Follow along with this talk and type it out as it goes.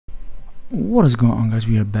What is going on, guys?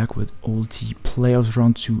 We are back with OLT Playoffs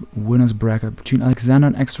Round 2 Winners Bracket between Alexander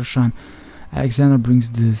and Extra Shine. Alexander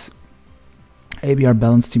brings this ABR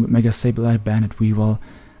balance team with Mega Sableye, Bandit, Weavile,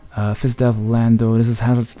 Fizdev, Lando. This is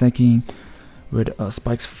Hazard stacking with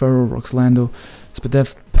Spikes, Pharaoh, Rocks, Lando,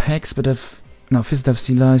 Spadev, Peck, Fizdev,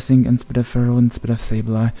 Sealizing, and Spadev, Pharaoh, and Spadev,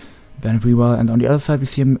 Sableye, Bandit, Weavile. And on the other side, we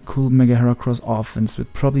see a cool Mega Heracross offense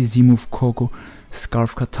with probably Z-Move, Coco,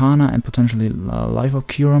 Scarf, Katana, and potentially Life Up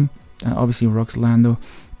Kyurem. And obviously Rocks, Lando.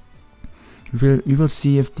 We will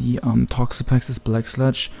see if the Toxapex is Black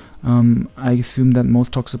Sludge. I assume that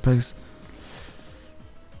most Toxapex,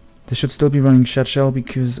 they should still be running Shed Shell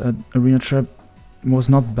because Arena Trap was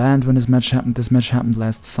not banned when this match happened. This match happened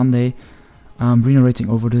last Sunday. Reiterating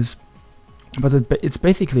over this, but it's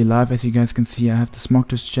basically live, as you guys can see. I have the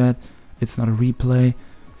Smogtooth chat. It's not a replay.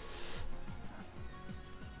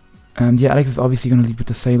 And yeah, Alex is obviously going to lead with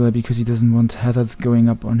the Sableye because he doesn't want Hazards going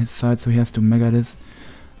up on his side, so he has to Mega this.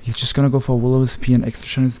 He's just going to go for Will-O-Wisp, and Extra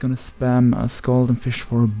Shine is going to spam Scald and Fish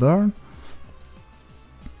for a burn.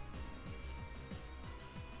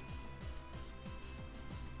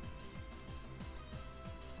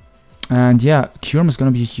 And yeah, Kyurem is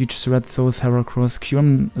going to be a huge threat, so is Heracross.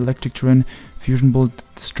 Kyurem Electric Terrain, Fusion Bolt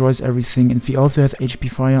destroys everything, and if he also has HP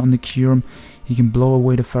Fire on the Kyurem, he can blow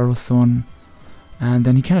away the Ferrothorn. And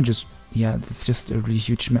then he kind of just, yeah, it's just a really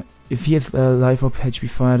huge match. If he has Life Up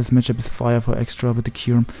HP Fire, this matchup is fire for Extra with the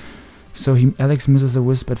Kyurem. So Alex misses a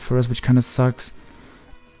Wisp at first, which kind of sucks.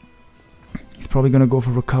 He's probably going to go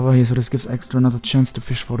for Recover here, so this gives Extra another chance to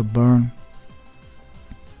fish for the burn.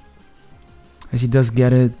 As he does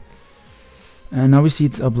get it. And now we see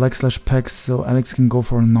it's a Black Slash Pex, so Alex can go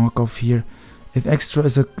for a knockoff here. If Extra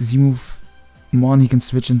is a Z-Move Mon, he can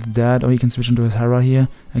switch into that, or he can switch into his Hera here,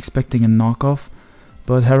 expecting a knockoff.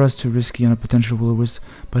 But Hera is too risky on a potential Will-O-Wisp.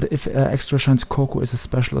 But if Extra Shine's Coco is a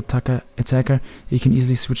special attacker, he can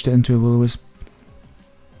easily switch that into a Will-O-Wisp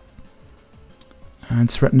and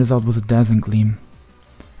threaten this out with a Dazzling Gleam.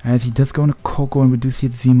 As he does go into Coco, and we do see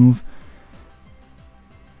the Z-move.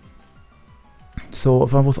 So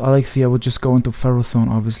if I was Alex here, I would just go into Ferrothorn,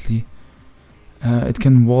 obviously. It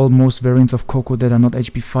can wall most variants of Coco that are not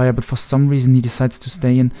HP Fire, but for some reason he decides to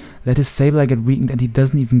stay in, let his Sableye get weakened, and he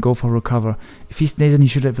doesn't even go for Recover. If he stays in, he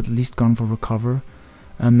should have at least gone for Recover.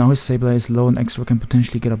 Now his Sableye is low, and Extra can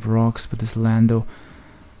potentially get up Rocks with his Lando.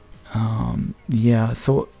 Yeah,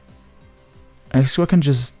 so Extra can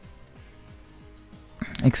just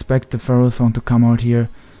expect the Ferrothorn to come out here.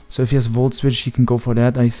 So if he has Volt Switch, he can go for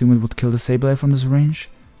that. I assume it would kill the Sableye from this range.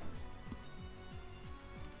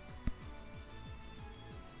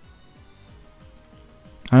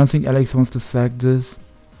 I don't think Alex wants to sack this.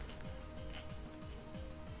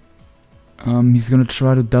 He's gonna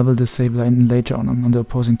try to double the Sableye and later on the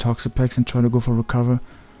opposing Toxapex and try to go for Recover.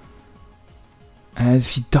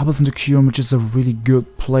 As he doubles into Kyurem, which is a really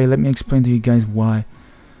good play. Let me explain to you guys why.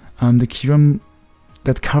 The Kyurem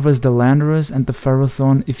that covers the Landorus and the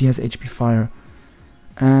Ferrothorn if he has HP Fire.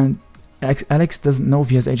 And Alex doesn't know if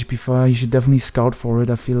he has HP Fire. He should definitely scout for it.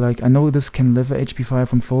 I feel like, I know this can live a HP Fire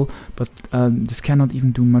from full, but this cannot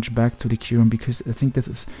even do much back to the Kyurem because I think this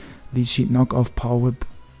is Lead Sheet knockoff Power Whip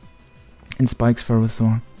and Spikes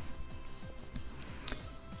Ferrothorn.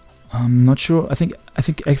 I'm not sure. I think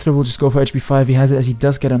Extra will just go for HP Fire if he has it, as he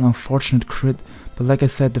does get an unfortunate crit. But like I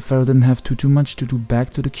said, the Pharaoh didn't have too much to do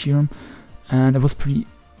back to the Kyurem, and it was pretty,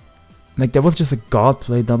 like, that was just a god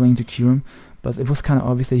play doubling to Kyurem. But it was kind of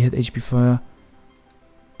obvious that he had HP Fire,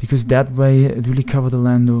 because that way it really covered the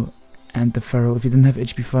Lando and the Pharaoh. If he didn't have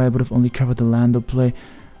HP Fire, it would have only covered the Lando play,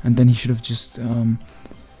 and then he should have just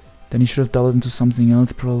doubled into something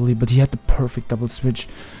else probably. But he had the perfect double switch,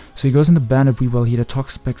 so he goes into Bandit Weavile here. The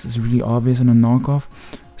Toxapex is really obvious on a knockoff,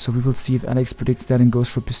 so we will see if Alex predicts that and goes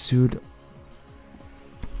for Pursuit.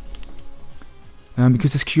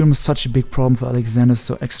 Because this Kyurem is such a big problem for Alexander,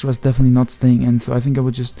 so Extra is definitely not staying in. So I think I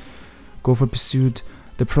would just go for Pursuit.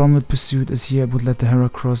 The problem with Pursuit is here I would let the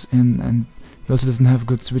Heracross in, and he also doesn't have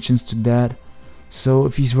good switch-ins to that. So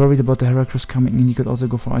if he's worried about the Heracross coming in, he could also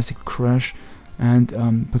go for Icicle Crash and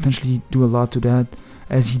potentially do a lot to that.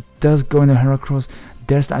 As he does go into Heracross,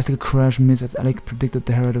 there's the Icicle Crash miss, as Alex predicted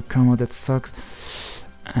the Hera to come out. That sucks.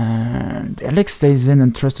 And Alex stays in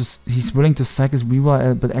and tries to, he's willing to sack his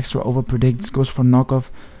Weavile, but Extra over predicts, goes for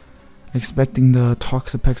knockoff, expecting the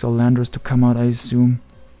Toxapex or Landorus to come out, I assume.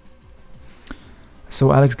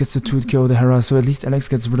 So Alex gets the 2KO the Hera, so at least Alex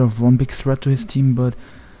gets rid of one big threat to his team, but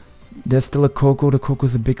there's still a Coco. The Coco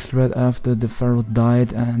is a big threat after the Pharaoh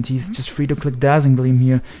died, and he's just free to click Dazzling Gleam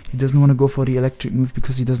here. He doesn't want to go for the electric move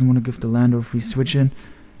because he doesn't want to give the Lando a free switch in.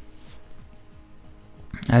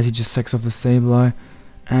 as he just sacks off the Sableye.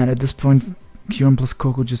 And at this point, Kyurem plus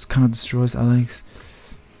Coco just kind of destroys Alex.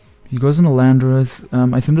 He goes in a Landorus.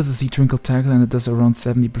 I think that's a Z-Twinkle tackle and it does around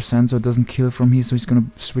 70%, so it doesn't kill from here, so he's gonna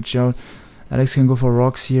switch out. Alex can go for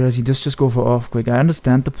rocks here, as he does just go for Earthquake. I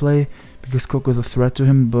understand the play, because Coco is a threat to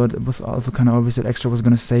him, but it was also kind of obvious that Xtra was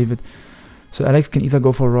gonna save it. So Alex can either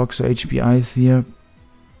go for rocks or HP Ice here.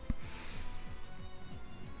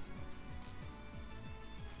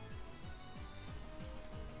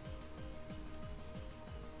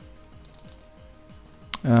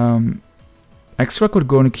 Xtra could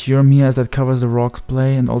go into Kyurem here, as that covers the rocks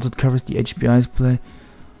play and also it covers the HP Ice play.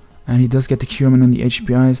 And he does get the Kyurem on the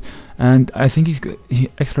HP Ice. And I think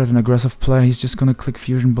Xtra is an aggressive player. He's just gonna click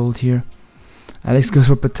Fusion Bolt here. Alex goes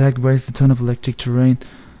for Protect, wastes the turn of Electric Terrain.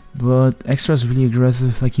 But Xtra is really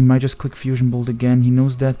aggressive. Like, he might just click Fusion Bolt again. He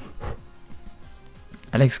knows that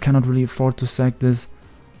Alex cannot really afford to sack this.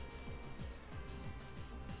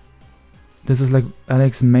 This is like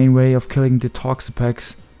Alex's main way of killing the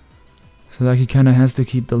Toxapex. So like he kinda has to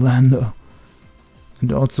keep the Lando.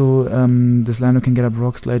 And also this Lando can get up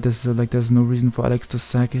Rock Slide, so like there's no reason for Alex to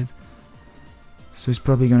sack it. So he's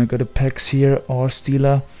probably gonna go to Pex here or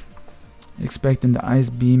Stealer, expecting the Ice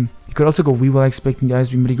Beam. He could also go Weavile expecting the Ice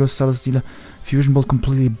Beam, but he goes Solar Stealer. Fusion Bolt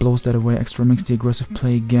completely blows that away. Xtra makes the aggressive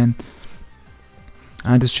play again.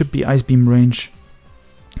 And this should be Ice Beam range.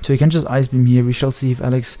 So you can just Ice Beam here. We shall see if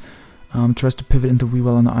Alex tries to pivot into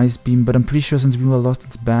Weavile on the Ice Beam, but I'm pretty sure since Weavile lost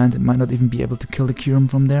its band, it might not even be able to kill the Kyurem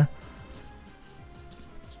from there.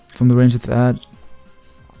 From the range it's at.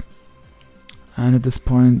 And at this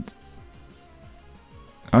point...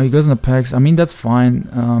 Oh, he goes in the Pex. I mean, that's fine.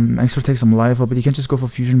 Xtra takes some life up, but he can just go for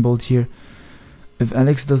Fusion Bolt here. If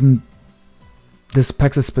Alex doesn't... This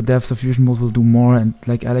Pex is Spadef, so Fusion Bolt will do more, and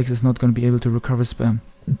like Alex is not going to be able to recover spam.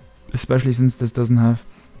 Especially since this doesn't have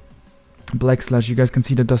Black Slash. You guys can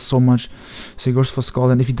see that does so much. So he goes for Skull,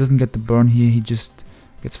 and if he doesn't get the burn here, he just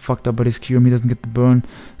gets fucked up by his Kyurem. He doesn't get the burn,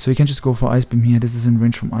 so he can just go for Ice Beam here. This is in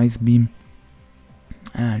range from Ice Beam.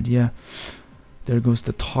 And yeah, there goes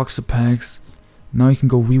the Toxapex. Now he can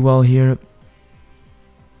go Weavile here.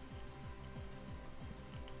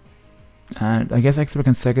 And I guess Xtra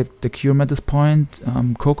can sack it the Kyurem at this point.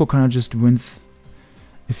 Coco kind of just wins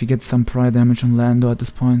if he gets some prior damage on Lando at this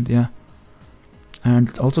point, yeah.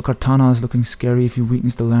 And also Kartana is looking scary if he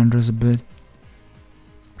weakens the Landorus a bit.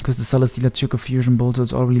 Because the Celesteela took a Fusion Bolt, so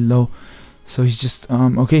it's already low. So he's just,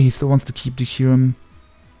 okay, he still wants to keep the Kyurem.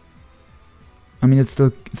 I mean, it still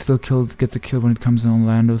gets a kill when it comes in on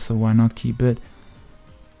Lando, so why not keep it?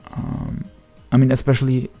 I mean,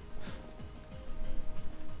 especially...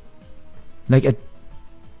 Like,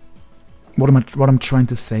 what I'm trying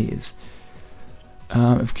to say is...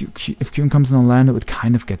 if Kyurem comes in on Lando, it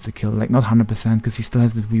kind of gets a kill. Like, not 100%, because he still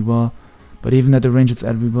has the Weavile. But even at the range it's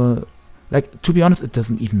at, Weavile... Like, to be honest, it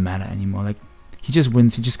doesn't even matter anymore. Like, he just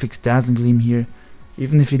wins. He just clicks Dazzling Gleam here.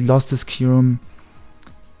 Even if he lost his Kyurem,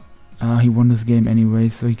 he won this game anyway.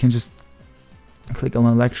 So he can just click on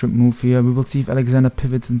an Electric move here. We will see if Alexander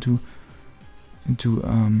pivots into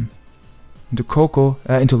Coco,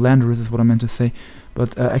 into Landorus is what I meant to say.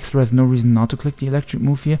 But Xtra has no reason not to click the Electric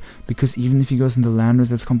move here, because even if he goes into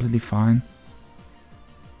Landorus, that's completely fine.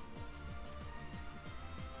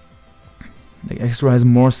 Like, Xtra has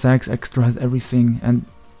more sacks, Xtra has everything, and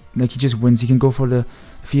like he just wins. He can go for the,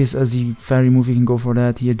 if he has a Z Fairy move, he can go for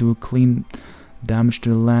that here, do a clean damage to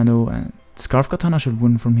the Lando, and Scarf Katana should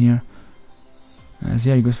win from here. As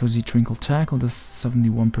yeah, he goes for Z Twinkle Tackle, does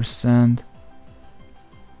 71%.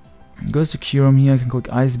 Goes to Kyurem here, can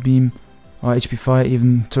click Ice Beam, or HP Fire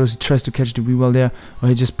even, so he tries to catch the Weavile there, or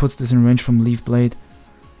he just puts this in range from Leaf Blade.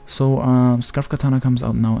 So Scarf Katana comes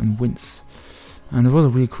out now and wins. And it was a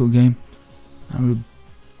really cool game. I'm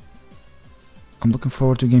looking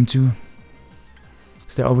forward to game 2.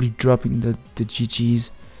 So they're already dropping the GGs.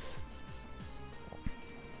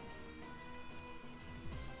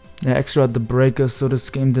 Yeah, Xtra at the breaker, so this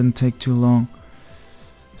game didn't take too long.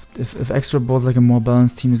 If Xtra bought like a more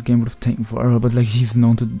balanced team, this game would have taken forever, but like he's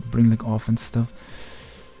known to bring like offense stuff.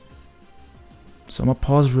 So I'm gonna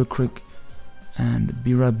pause real quick and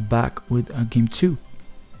be right back with game 2.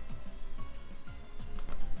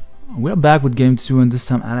 We're back with game 2, and this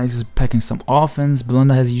time Alex is packing some offense.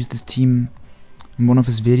 Blunda has used this team in one of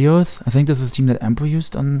his videos. I think this is the team that Emperor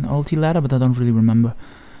used on ulti ladder, but I don't really remember.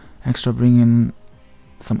 Xtra bringing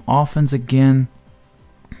some offense again.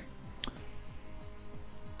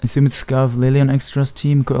 I assume it's Scarf Lily on Xtra's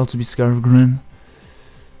team, could also be Scarf Grin.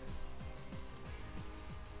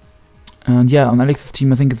 And yeah, on Alex's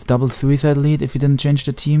team I think it's double suicide lead if he didn't change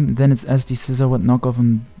the team. Then it's SD Scissor with knockoff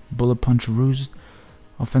and Bullet Punch Roost.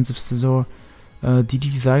 Offensive Scissor. DD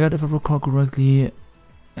Zygarde if I recall correctly.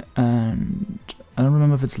 and I don't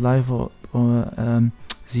remember if it's live or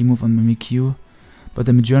Z move on Mimikyu, but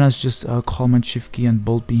the Magearna is just Calm and Shift Key and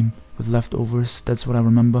Bolt Beam with leftovers. That's what I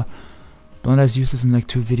remember. Blondey's used this in like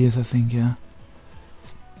 2 videos, I think, yeah.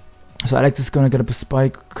 So Alex is gonna get up a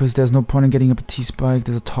spike because there's no point in getting up a T-spike.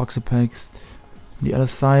 There's a Toxapex on the other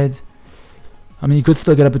side. I mean, you could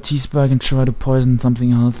still get up a T-spike and try to poison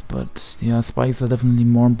something else, but yeah, spikes are definitely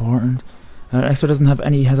more important. Xtra doesn't have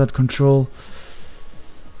any hazard control,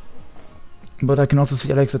 but I can also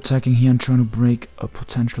see Alex attacking here and trying to break a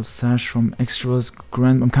potential sash from Xtra's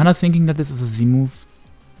Grand. I'm kind of thinking that this is a Z move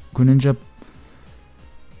Greninja.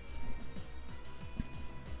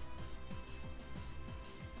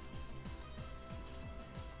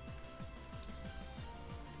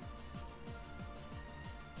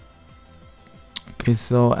 Okay,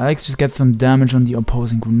 so Alex just gets some damage on the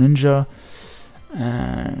opposing Greninja,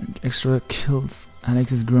 and Xtra kills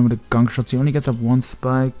Alex's Grim with a gunk shot, so he only gets up 1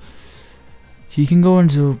 spike. He can go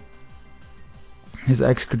into his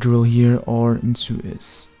Excadrill here or into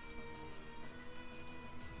his...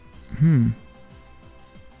 You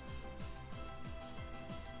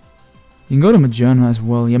can go to Magearna as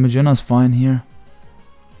well. Yeah, Magearna is fine here.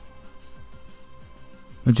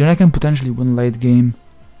 Magearna can potentially win late game,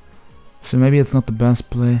 so maybe it's not the best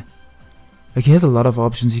play. Like, he has a lot of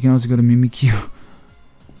options. He can also go to Mimikyu.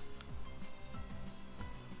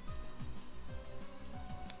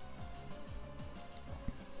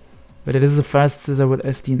 But it is a fast Scissor with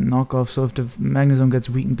SD knockoff, so if the Magnezone gets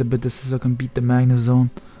weakened a bit, the Scissor can beat the Magnezone.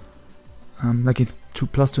 Like a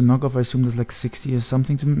 2+2 knockoff, I assume there's like 60 or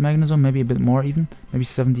something to Magnezone, maybe a bit more even, maybe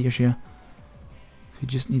 70ish, yeah. He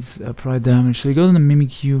just needs prior damage. So he goes on the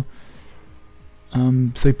Mimikyu.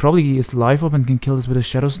 So he probably is live up and can kill this with a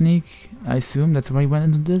Shadow Sneak. I assume that's why he went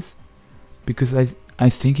into this, because I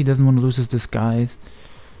think he doesn't want to lose his disguise.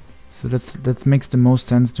 So that makes the most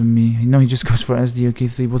sense to me. You know, he just goes for SD. Okay,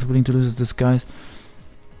 so he was willing to lose his disguise,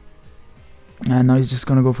 and now he's just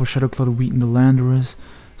gonna go for Shadow Claw to weaken the Landorus.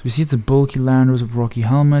 So we see it's a bulky Landorus with Rocky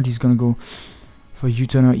Helmet. He's gonna go for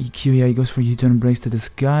U-turn or EQ. Yeah, he goes for U-turn and breaks the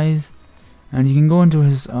disguise, and he can go into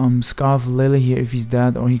his Scarf Lily here if he's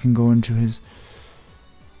dead, or he can go into his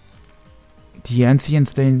Diancie and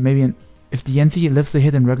stay in, maybe if Diancie lives the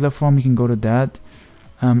hit in regular form, he can go to that.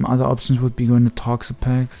 Other options would be going to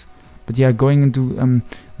Toxapex. But yeah, going into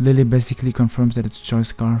Lily basically confirms that it's Choice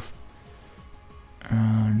Scarf.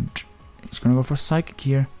 And he's gonna go for Psychic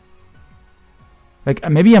here. Like,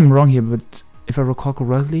 maybe I'm wrong here, but if I recall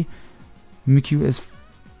correctly, Mimikyu is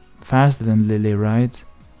faster than Lily, right?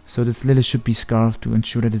 So this Lily should be Scarf to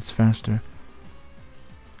ensure that it's faster.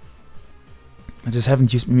 I just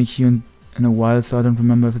haven't used Mimikyu in a while, so I don't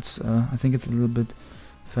remember if it's... I think it's a little bit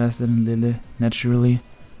faster than Lily, naturally.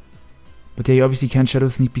 But yeah, you obviously can't Shadow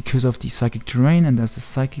Sneak because of the Psychic terrain, and there's the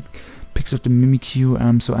Psychic picks up the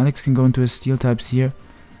Mimikyu, so Alex can go into his Steel types here.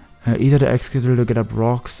 Either the Excadrill to get up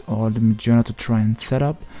Rocks, or the Magearna to try and set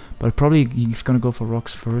up. But probably he's gonna go for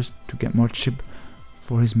Rocks first to get more chip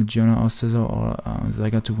for his Magearna or Scissor or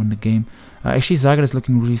Zygarde to win the game. Actually, Zygarde is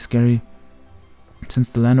looking really scary, since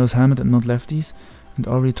the Lando's helmet and not lefties, and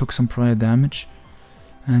already took some prior damage.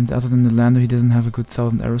 And other than the Lando, he doesn't have a good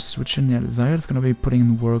 1000 arrows switch in. Yeah, Zygarde is gonna be putting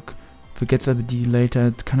in work. If it gets up a D later,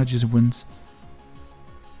 it kinda just wins.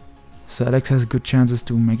 So Alex has good chances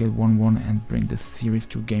to make it 1-1 and bring the series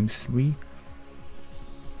to game 3.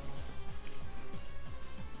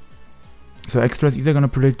 So Xtra is either gonna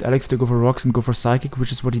predict Alex to go for Rocks and go for Psychic,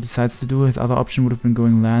 which is what he decides to do. His other option would have been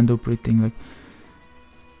going Lando, predicting like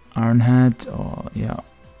Ironhead, or yeah.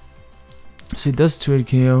 So he does 2-8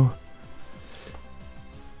 KO.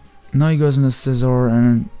 Now he goes in the Scissor,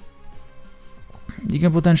 and you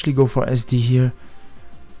can potentially go for SD here,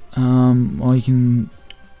 or you can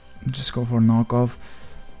just go for knockoff.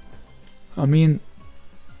 I mean,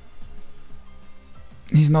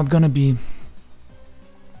 he's not gonna be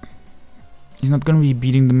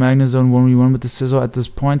beating the Magnezone 1v1 with the Scissor at this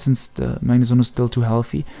point, since the Magnezone is still too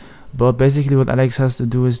healthy. But basically what Alex has to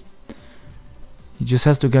do is he just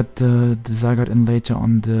has to get the Zygarde in later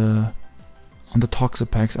on the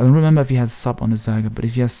Toxapex. I don't remember if he has sub on the Zygarde, but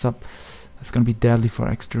if he has sub, that's gonna be deadly for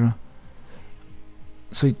Xtra.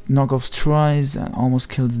 So he knockoffs tries and almost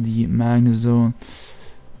kills the Magnezone.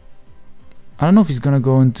 I don't know if he's gonna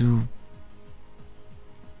go into...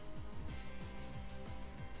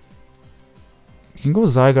 He can go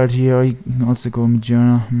Zygarde here, or he can also go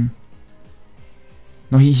Magearna.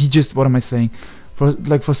 No, he just... What am I saying?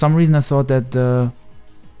 For some reason I thought that the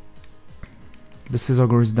Scissor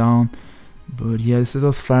goes down. But yeah, the Scissor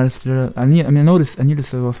was faster. I knew the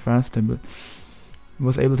Scissor was faster, but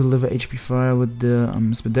was able to deliver HP Fire with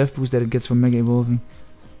the Death boost that it gets from Mega Evolving.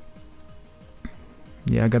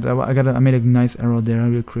 Yeah, I made a nice error there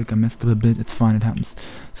real quick. I messed up a bit. It's fine, it happens.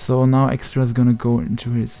 So now Xtra is gonna go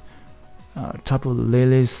into his Tapu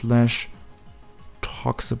Lele slash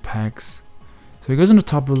Toxapex. So he goes into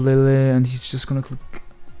Tapu Lele and he's just gonna click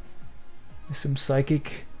some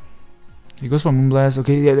Psychic. He goes for Moonblast.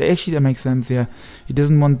 Okay, yeah, actually that makes sense. Yeah, he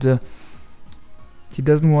doesn't want the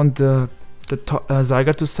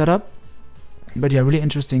Zygarde to set up. But yeah, really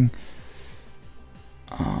interesting.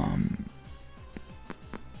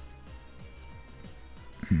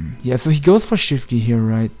 Yeah, so he goes for Shifty here,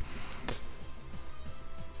 right?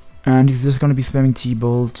 And he's just gonna be spamming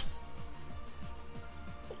T-Bolt.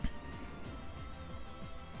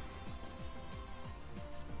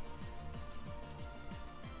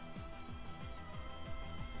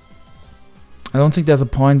 I don't think there's a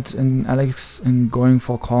point in Alex in going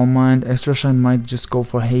for Calm Mind. Extra Shine might just go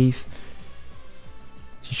for Haze.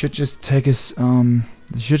 He should just take his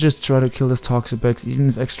he should just try to kill this Toxapex, even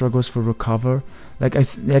if Extra goes for Recover. Like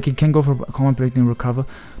he can go for Command Break and Recover,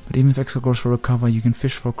 but even if Extra goes for Recover, you can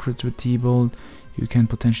fish for crits with T-Bolt. You can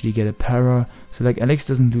potentially get a Para. So like Alex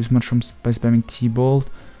doesn't lose much by spamming T-Bolt.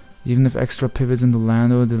 Even if Extra pivots into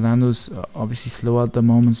Lando, the Lando's obviously slow at the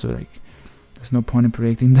moment, so like there's no point in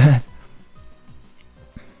predicting that.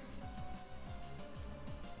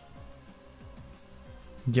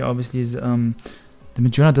 Yeah, obviously the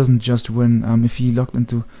Magearna doesn't just win. If he locked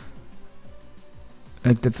into,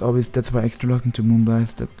 like, that's why Extra locked into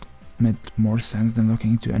Moonblast. That made more sense than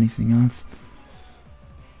locking into anything else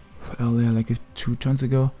earlier, like 2 turns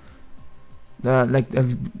ago.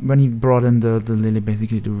 When he brought in the Lily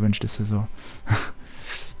basically to revenge the Scizor.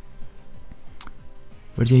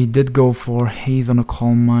 But yeah, he did go for Haze on a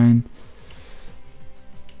Calm Mind.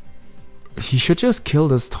 He should just kill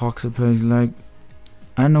this Toxapex. Like,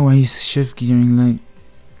 I don't know why he's shift gearing. Like,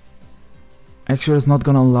 Extra is not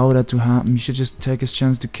gonna allow that to happen. He should just take his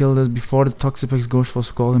chance to kill this before the Toxapex goes for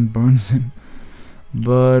Scald and burns him.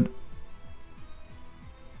 But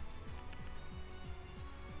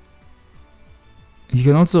he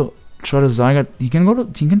can also try to Zygarde. He can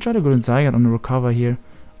try to go to Zygarde on the Recover here,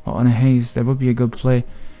 or on a Haze. That would be a good play,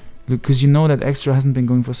 because you know that Extra hasn't been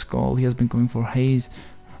going for Scald. He has been going for Haze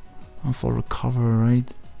or for Recover,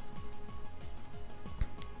 right?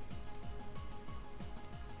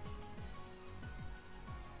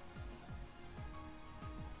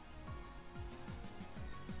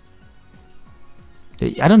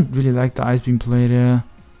 I don't really like the Ice Beam play there.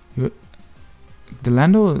 The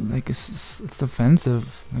Lando, like, it's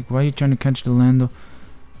defensive. Like, why are you trying to catch the Lando?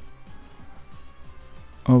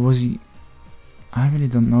 Or was he... I really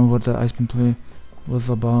don't know what the Ice Beam play was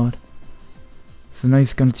about. So now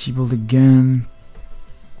he's gonna T-Bolt again.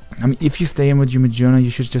 I mean, if you stay in with your Magearna, you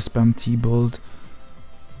should just spam T-Bolt,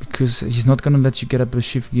 because he's not gonna let you get up a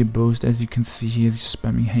Shift Gear boost. As you can see, he is just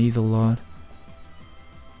spamming Haze a lot.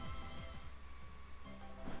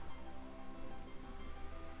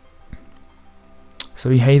 So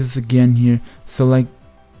he hazes again here. So like,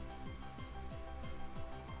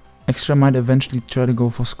 Extra might eventually try to go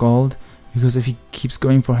for Scald, because if he keeps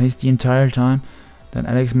going for Haze the entire time, then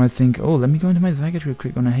Alex might think, oh, let me go into my Zygarde real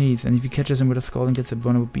quick on a Haze, and if he catches him with a Scald and gets a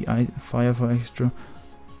burn, it would be fire for Extra.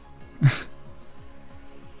 So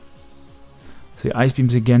he Ice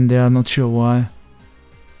Beams again there, I'm not sure why.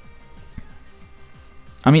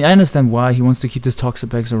 I mean, I understand why he wants to keep this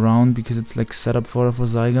Toxapex around, because it's like set up for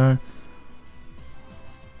Zygarde.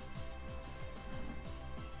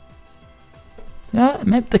 Yeah,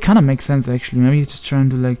 maybe that kind of makes sense actually. Maybe he's just trying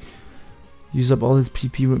to like use up all his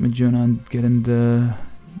PP with Magearna and get in the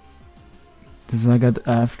Zygarde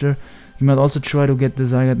after. He might also try to get the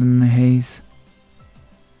Zygarde in the Haze.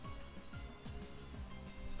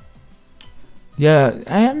 Yeah,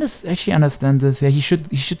 I actually understand this. Yeah, he should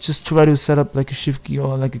just try to set up like a Shift Gear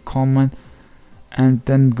or like a Calm Mind, and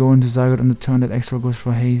then go into Zygarde on the turn that Extra goes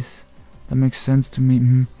for Haze. That makes sense to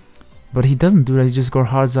me. But he doesn't do that. He just goes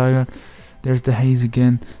hard Zygarde. There's the Haze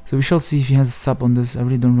again. So we shall see if he has a sub on this. I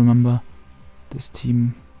really don't remember this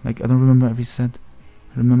team. Like, I don't remember every set.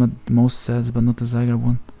 I remember most sets, but not the Zygarde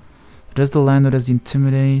one. There's the Lando, there's the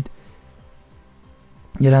Intimidate.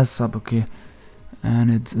 Yeah, that's sub, okay. And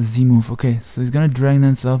it's a Z move, okay. So he's gonna Dragon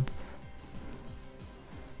Dance up.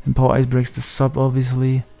 And Power Ice breaks the sub,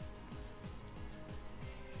 obviously.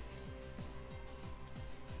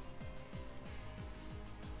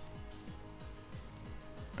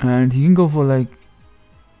 And he can go for like...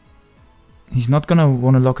 He's not gonna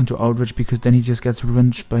wanna lock into Outrage, because then he just gets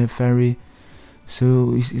revenged by a Fairy.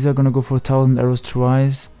 So he's either gonna go for 1000 arrows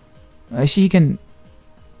twice. Actually, he can...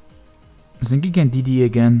 I think he can DD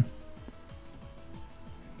again.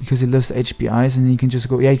 because he lives HPIs, and he can just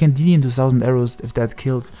go. Yeah, he can DD into 1000 arrows if that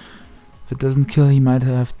kills. If it doesn't kill, he might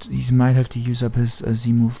have to use up his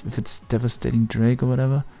Z move if it's devastating Drake or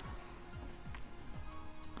whatever.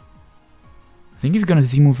 I think he's gonna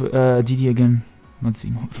Z move DD again, not Z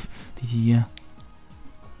move DD. Yeah.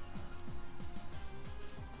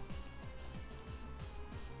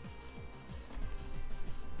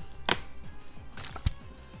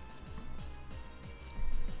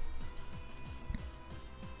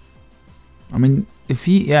 I mean, if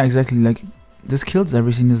he, yeah, exactly, like, this kills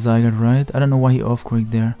everything the Zygarde, right? I don't know why he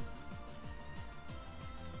off-quick there.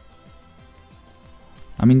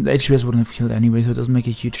 I mean, the HPS wouldn't have killed anyway, so it doesn't make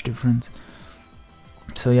a huge difference.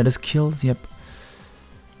 So yeah, this kills, yep.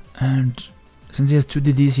 And since he has 2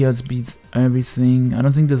 DDs, he outspeeds everything. I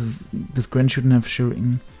don't think this Gren shouldn't have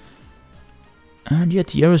Shirring. And yeah,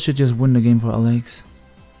 Tierra should just win the game for Alex.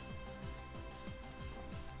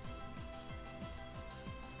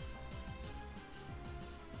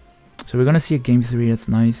 So we're gonna see a game 3, that's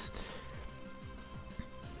nice.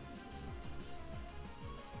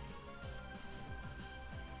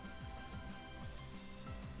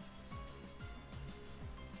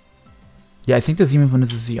 Yeah, I think the theme of one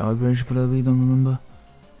is the Outrage, but I really don't remember.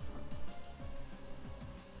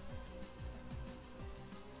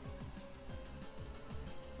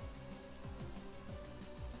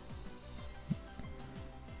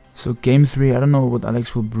 So game 3, I don't know what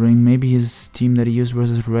Alex will bring. Maybe his team that he used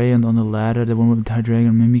versus Ray, and on the ladder, the one with Hydreigon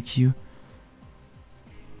and Mimikyu.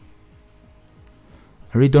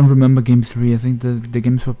 I really don't remember game 3. I think the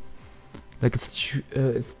games were like it's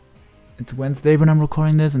Wednesday when I'm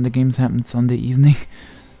recording this, and the games happened Sunday evening.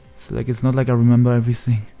 So like it's not like I remember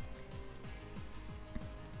everything.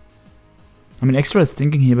 I mean, xtra is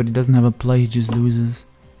thinking here, but he doesn't have a play. He just loses.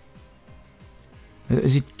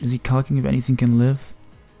 Is he calculating if anything can live?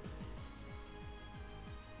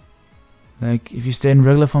 Like, if you stay in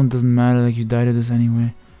regular form, it doesn't matter, like, you die to this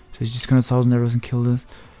anyway. So he's just gonna 1000 arrows and kill this.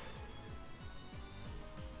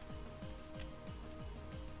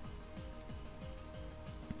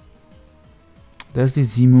 There's the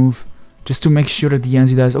Z move, just to make sure that the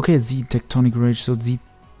NZ dies. Okay, it's Z Tectonic Rage, so Z,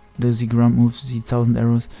 the Z ground move, Z 1000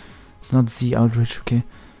 arrows. It's not Z Outrage, okay.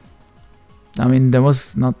 I mean, that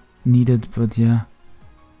was not needed, but yeah.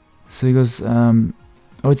 So he goes, oh,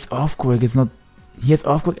 it's Offquake, it's not. He has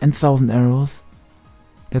Offquake and 1000 arrows.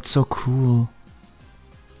 That's so cool.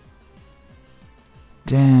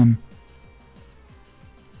 Damn.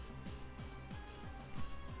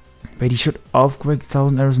 Wait, he should Offquake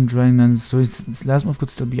 1000 arrows and Dragon Lance, so his last move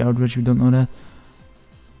could still be Outrage, we don't know that.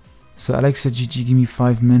 So Alex said GG, give me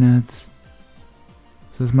 5 minutes.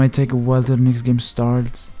 So this might take a while till the next game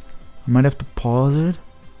starts. I might have to pause it.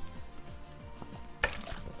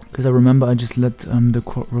 Because I remember I just let the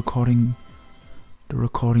recording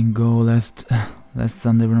go last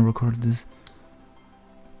Sunday when I recorded this.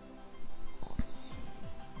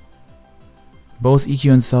 Both EQ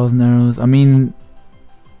and 1000 arrows. I mean,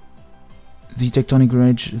 the Tectonic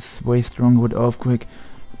Rage is way stronger with Earthquake.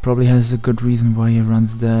 Probably has a good reason why he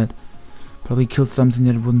runs that. Probably killed something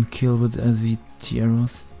that wouldn't kill with the T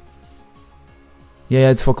arrows. Yeah,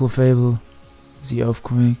 it's for Clefable. The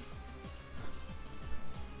Earthquake.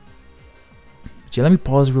 Yeah, let me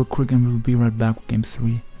pause real quick and we'll be right back with game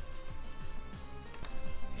 3.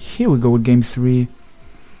 Here we go with game 3.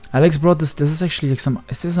 Alex brought this. This is actually like some.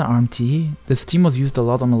 Is this an RMT? This team was used a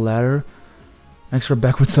lot on the ladder. Extra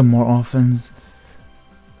back with some more offense.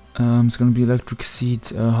 It's gonna be Electric Seed,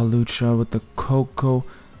 Halucha with the Coco.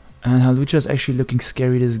 And Halucha is actually looking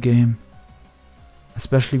scary this game.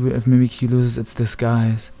 Especially if Mimikyu loses its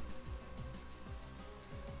disguise.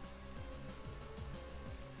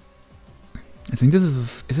 I think this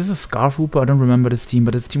is this a Scarf Hooper? I don't remember this team,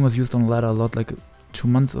 but this team was used on the ladder a lot, like 2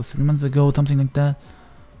 months or 3 months ago, something like that.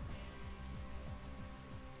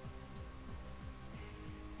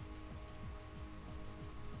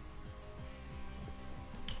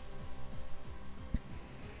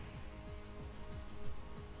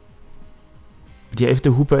 But yeah, if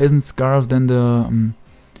the Hooper isn't Scarf, then the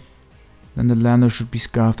Lander should be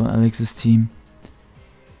Scarfed on Alex's team.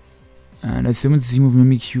 And I assume it's Z-move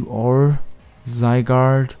Mimikyu or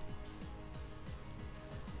Zygarde.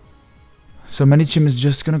 So Medichim is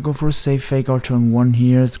just gonna go for a safe fake out turn 1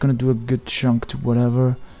 here. It's gonna do a good chunk to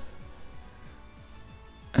whatever.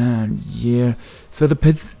 And yeah, so the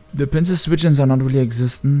Pinsir switch-ins are not really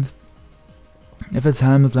existent. If it's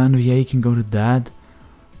Helmet Lander, yeah, you can go to that.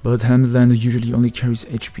 But Helmet Lander usually only carries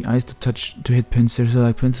HPIs to hit Pinsir, so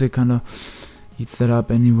like Pinsir kinda eats that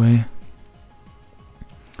up anyway.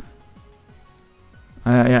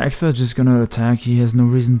 Yeah, xtra is just gonna attack. He has no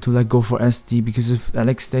reason to like go for SD, because if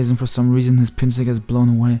Alex stays in for some reason, his Pinsir gets blown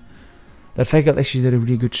away. That Faggot actually did a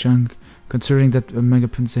really good chunk, considering that Mega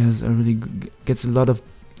Pinsir has a really gets a lot of,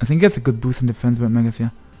 I think gets a good boost in defense by Megas, yeah.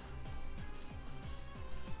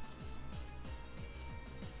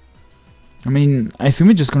 I mean, I assume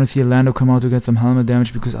we're just gonna see a Lando come out to get some helmet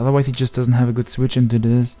damage, because otherwise he just doesn't have a good switch into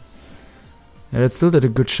this. Yeah, that still did a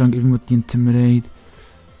good chunk even with the Intimidate.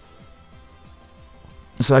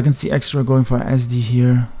 So I can see xtra going for SD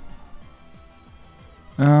here.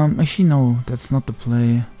 Actually no, that's not the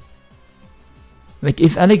play. Like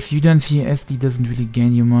if Alex U-turns here, SD doesn't really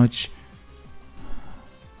gain you much.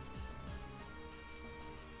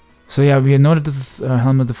 So yeah, we know that this is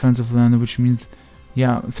helmet defensive Lando, which means,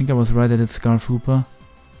 yeah, I think I was right that it's Scarf Hooper.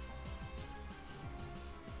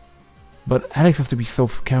 But Alex has to be so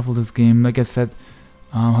careful this game. Like I said,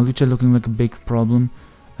 Hawlucha looking like a big problem.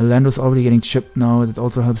 Lando's already getting chipped now, that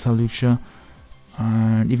also helps Hawlucha.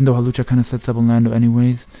 Even though Hawlucha kind of sets up on Lando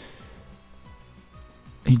anyways.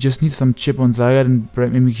 He just needs some chip on Zygarde and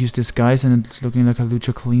Mimic use Disguise, and it's looking like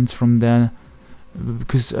Hawlucha cleans from there.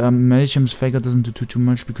 Because Medichim's Faggot doesn't do too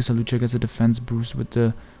much, because Hawlucha gets a defense boost with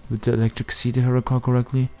the Electric Seed, if I recall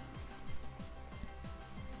correctly.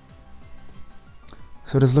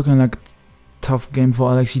 So that's looking like a tough game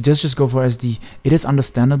for Alex. He does just go for SD. It is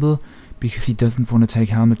understandable, because he doesn't want to take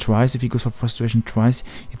Helmet twice. If he goes for Frustration twice,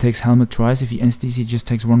 he takes Helmet twice. If he SDs, he just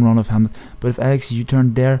takes one round of Helmet. But if Alex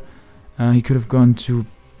U-turned there, he could have gone to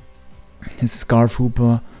his Scarf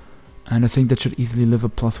Hooper, and I think that should easily live a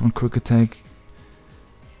 +1 quick attack.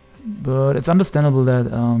 But it's understandable that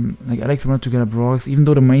like Alex wanted to get up rocks, even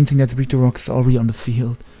though the main thing that's weak to rocks is already on the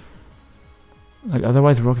field. Like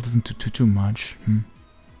otherwise rocks doesn't do too much.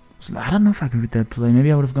 So I don't know if I agree with that play.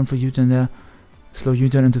 Maybe I would have gone for U-turn there. Slow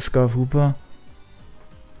U-turn into Scarf Hooper.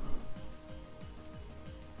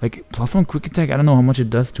 Like +1 quick attack, I don't know how much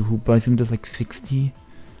it does to Hooper. I think it does like 60.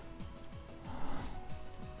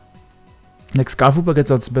 Like Scarf Hooper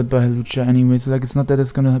gets outsped by Hawlucha anyways. Like it's not that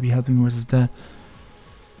it's gonna be helping versus that.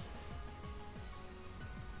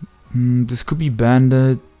 This could be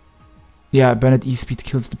Bandit. Yeah, Bandit E-Speed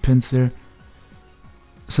kills the Pinsir.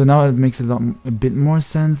 So now it makes a bit more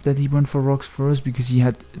sense that he went for rocks first, because he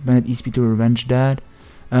had Bandit E-Speed to revenge that.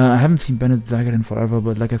 I haven't seen Bandit Zygarde in forever,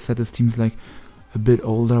 but like I said, this team's like a bit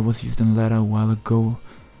older, was used in ladder a while ago.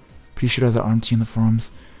 Pretty sure there's an RMT in the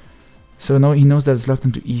forums. So now he knows that it's locked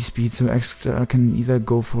into E-Speed, so xtra can either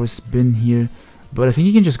go for a spin here, but I think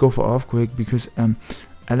he can just go for Earthquake, because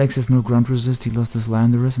Alex has no ground resist, he lost his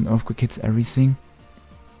Landorus, and Earthquake hits everything.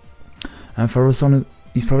 Ferrothorn,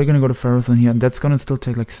 he's probably gonna go to Ferrothorn here, and that's gonna still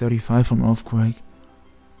take like 35 from Earthquake.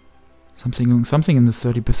 Something in the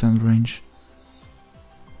 30% range.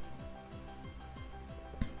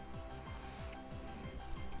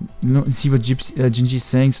 You know, see what Ginji's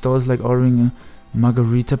saying, Stall is like ordering a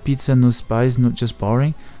margarita pizza, no spice, not just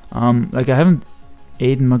boring. Like I haven't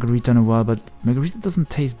eaten margarita in a while, but margarita doesn't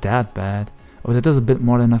taste that bad. Oh, that does a bit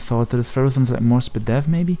more than I thought. So this Ferrothorn is like more Spadev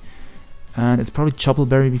maybe, and it's probably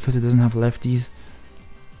Choppleberry because it doesn't have lefties.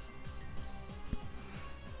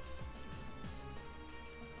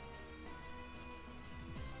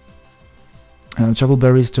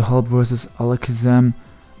 Choppleberry is to help versus Alakazam,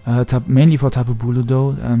 mainly for Tapu Bulu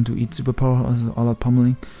though, to eat superpower, all out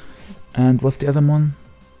pummeling. And what's the other one?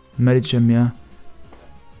 Medichim, yeah.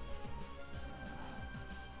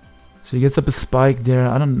 So he gets up a spike there.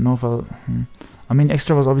 I don't know if I'll... I mean,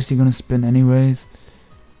 xtra was obviously gonna spin anyways.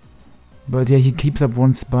 But yeah, he keeps up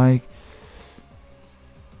one spike.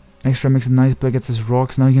 xtra makes a nice play, gets his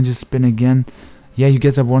rocks. Now he can just spin again. Yeah, he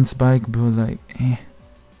gets up one spike, but like...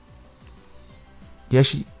 He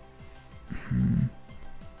actually...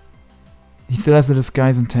 He still has the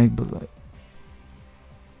disguise on tank, but like...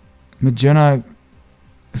 Magearna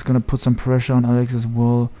is gonna put some pressure on Alex as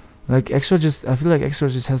well. Like xtra just, I feel like xtra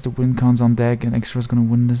just has the win counts on deck, and xtra is gonna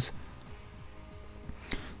win this.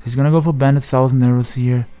 He's gonna go for Bandit 1000 arrows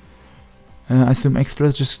here. I assume xtra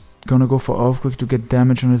is just gonna go for Earthquake to get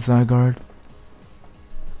damage on his Zygarde.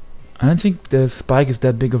 I don't think the spike is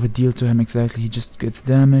that big of a deal to him exactly. He just gets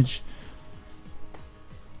damage.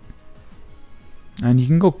 And you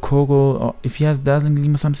can go Kogo, or if he has Dazzling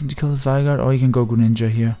Gleam or something to kill his Zygarde, or you can go Greninja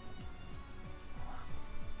here.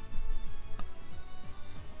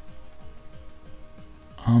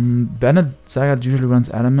 Bandit Zygarde usually runs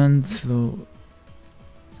Adamant, so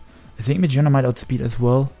I think Magearna might outspeed as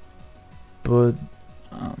well. But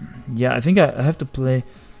yeah, I think I have to play.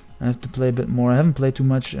 I have to play a bit more. I haven't played too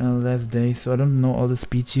much last day, so I don't know all the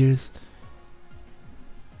speed tiers.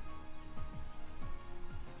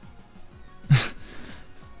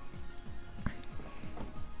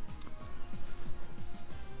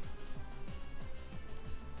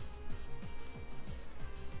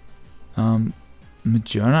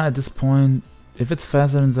 Majourna at this point, if it's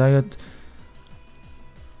faster than Zygot,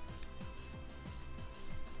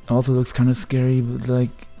 also looks kind of scary, but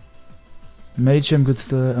like Medicham could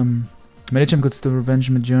still revenge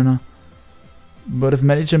Majourna. But if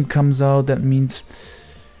Medicham comes out, that means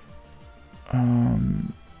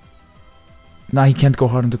nah, he can't go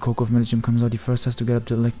hard on the Coco if Medicham comes out. He first has to get up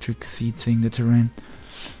the electric seed thing, the terrain.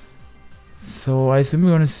 So I assume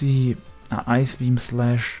we're gonna see Ice Beam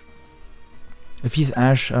slash, if he's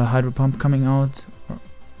Ash, Hydro Pump coming out.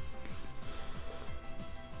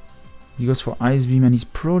 He goes for Ice Beam and he's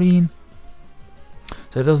Protein.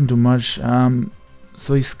 So it doesn't do much.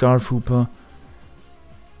 So he's Scarf Hooper.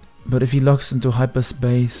 But if he locks into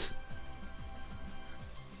hyperspace,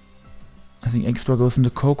 I think xtra goes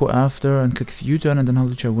into Coco after and clicks U-turn, and then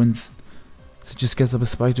Hawlucha wins. So just gets up a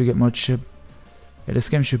spike to get more chip. Yeah, this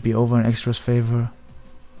game should be over in xtra's favor.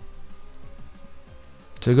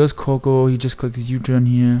 So he goes Coco, he just clicks U-turn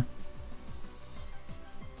here.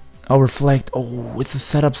 Oh, Reflect. Oh, it's the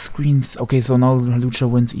setup screens. Okay, so now Hawlucha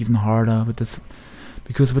wins even harder with this,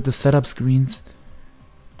 because with the setup screens,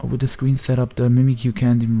 or with the screen setup, the Mimikyu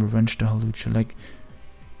can't even revenge the Hawlucha. Like,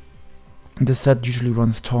 the set usually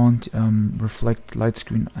runs Taunt, Reflect, Light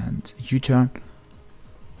Screen, and U-turn.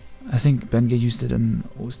 I think Benge used it in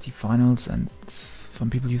OST finals, and some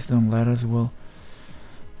people used it on ladder as well.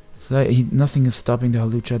 So nothing is stopping the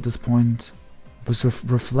Hawlucha at this point. With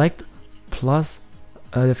Reflect plus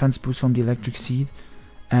a defense boost from the electric seed,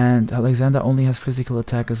 and Alexander only has physical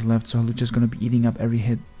attackers left, so Hawlucha's gonna be eating up every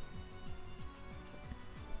hit.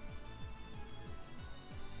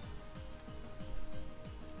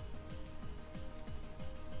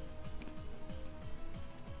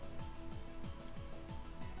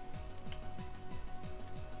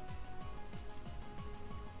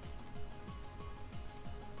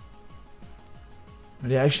 But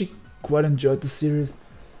yeah, I actually quite enjoyed the series.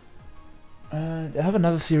 I have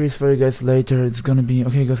another series for you guys later. It's gonna be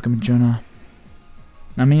okay. Guys, come Jonah.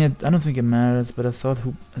 I mean, I don't think it matters, but I thought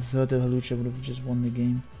the Hawlucha would have just won the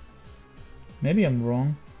game. Maybe I'm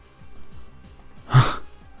wrong. But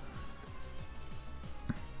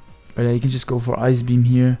yeah, you can just go for Ice Beam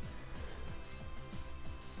here.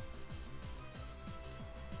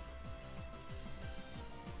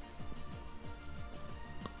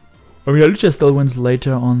 I mean, Hawlucha still wins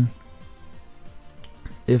later on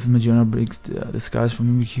if Majourna breaks the skies from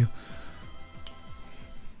Mimikyu.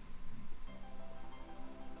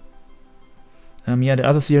 Yeah, the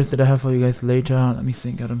other series that I have for you guys later, let me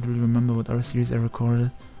think, I don't really remember what other series I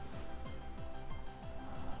recorded.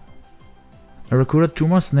 I recorded 2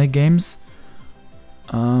 more Snake games.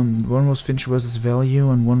 One was Finch vs. Value,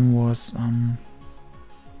 and one was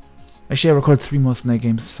actually I recorded 3 more Snake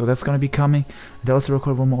games, so that's gonna be coming. And I also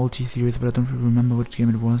recorded 1 more OT series, but I don't really remember which game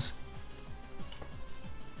it was.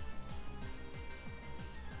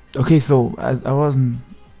 Okay, so I wasn't.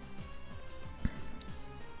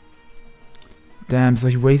 Damn, so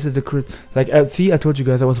he wasted the crit. Like, see, I told you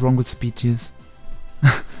guys I was wrong with speed tiers.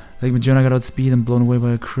 Like, Majourna got outspeed and blown away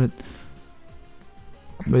by a crit.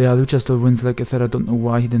 But yeah, Lucha still wins. Like I said, I don't know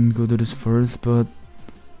why he didn't go to this first, but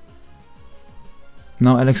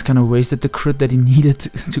now Alex kind of wasted the crit that he needed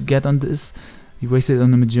to get on this. He wasted it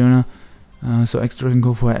on the Majourna. So xtra can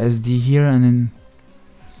go for a SD here, and then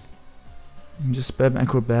just spam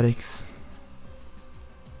acrobatics.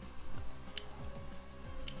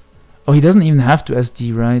 Oh, he doesn't even have to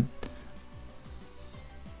SD, right?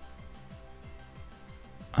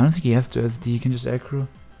 I don't think he has to SD, he can just aggro.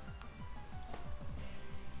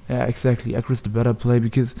 Yeah, exactly, aggro is the better play,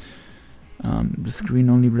 because the screen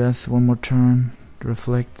only lasts 1 more turn to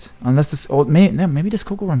reflect. Unless this, oh, maybe this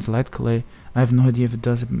Coco runs Light Clay. I have no idea if it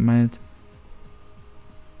does, it might.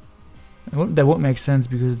 That won't make sense,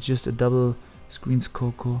 because it's just a double screens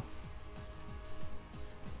Coco.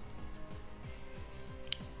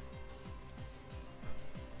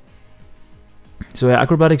 So yeah,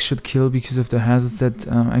 acrobatics should kill because of the hazards that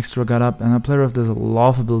xtra got up, and a player of does a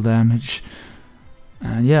laughable damage.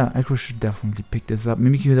 And yeah, Acro should definitely pick this up.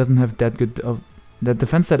 Mimikyu doesn't have that good of that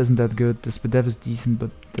defense stat isn't that good. The Spadef is decent,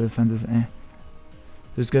 but the defense is eh.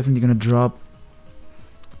 So it's definitely gonna drop.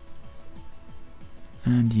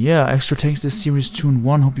 And yeah, xtra takes this series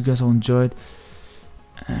 2-1. Hope you guys all enjoyed.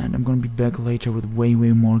 And I'm gonna be back later with way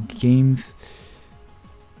more games.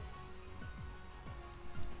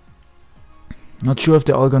 Not sure if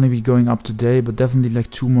they're all gonna be going up today, but definitely like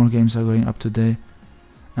 2 more games are going up today.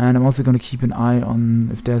 And I'm also gonna keep an eye on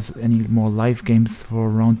if there's any more live games for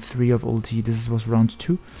round 3 of OT. This was round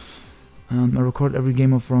 2. I recorded every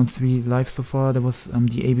game of round 3 live so far. There was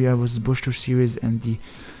the ABR vs Bushter series and the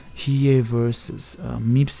Hine versus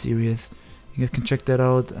Meep series. You guys can check that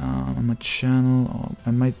out on my channel, or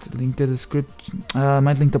I might link the description. I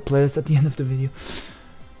might link the playlist at the end of the video.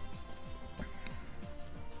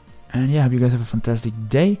 And yeah, I hope you guys have a fantastic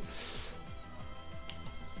day.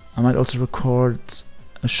 I might also record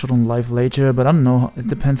a shot on live later, but I don't know. It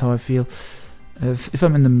depends how I feel. If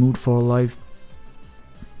I'm in the mood for a live.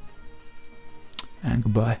 And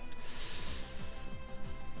goodbye.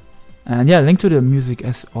 And yeah, link to the music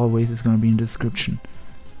as always is gonna be in the description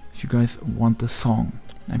if you guys want the song.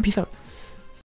 And peace out.